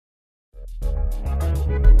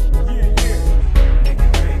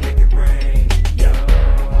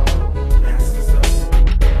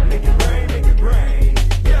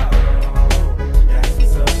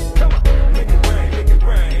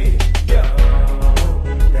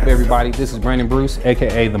everybody? This is Brandon Bruce,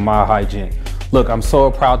 aka the Mile High Gent. Look, I'm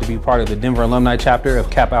so proud to be part of the Denver Alumni chapter of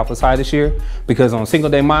Kappa Alpha Psi this year, because on Single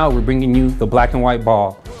Day Mile, we're bringing you the black and white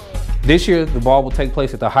ball. This year, the ball will take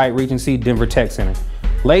place at the Hyatt Regency Denver Tech Center.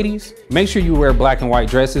 Ladies, make sure you wear black and white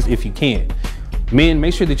dresses if you can. Men,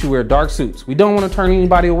 make sure that you wear dark suits. We don't want to turn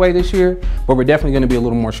anybody away this year, but we're definitely going to be a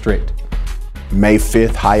little more strict. May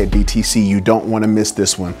 5th, Hyatt DTC, you don't want to miss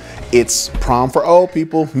this one. It's prom for old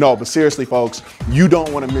people. No, but seriously, folks, you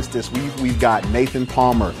don't want to miss this. We've got Nathan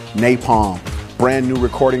Palmer, Napalm, brand new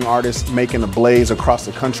recording artist making a blaze across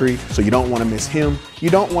the country, so you don't want to miss him. You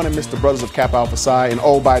don't want to miss the brothers of Kappa Alpha Psi, and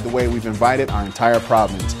oh, by the way, we've invited our entire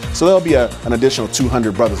province. So there'll be an additional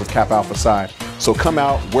 200 brothers of Kappa Alpha Psi. So come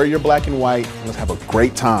out, wear your black and white, and let's have a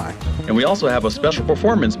great time. And we also have a special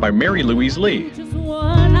performance by Mary Louise Lee.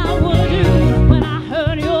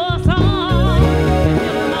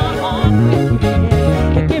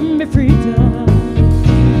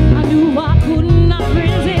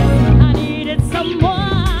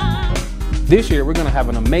 This year, we're gonna have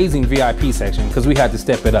an amazing VIP section because we had to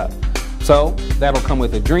step it up. So that'll come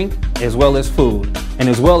with a drink as well as food, and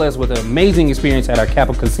as well as with an amazing experience at our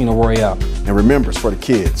Kappa Casino Royale. And remember, it's for the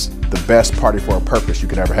kids, the best party for a purpose you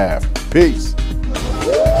could ever have. Peace.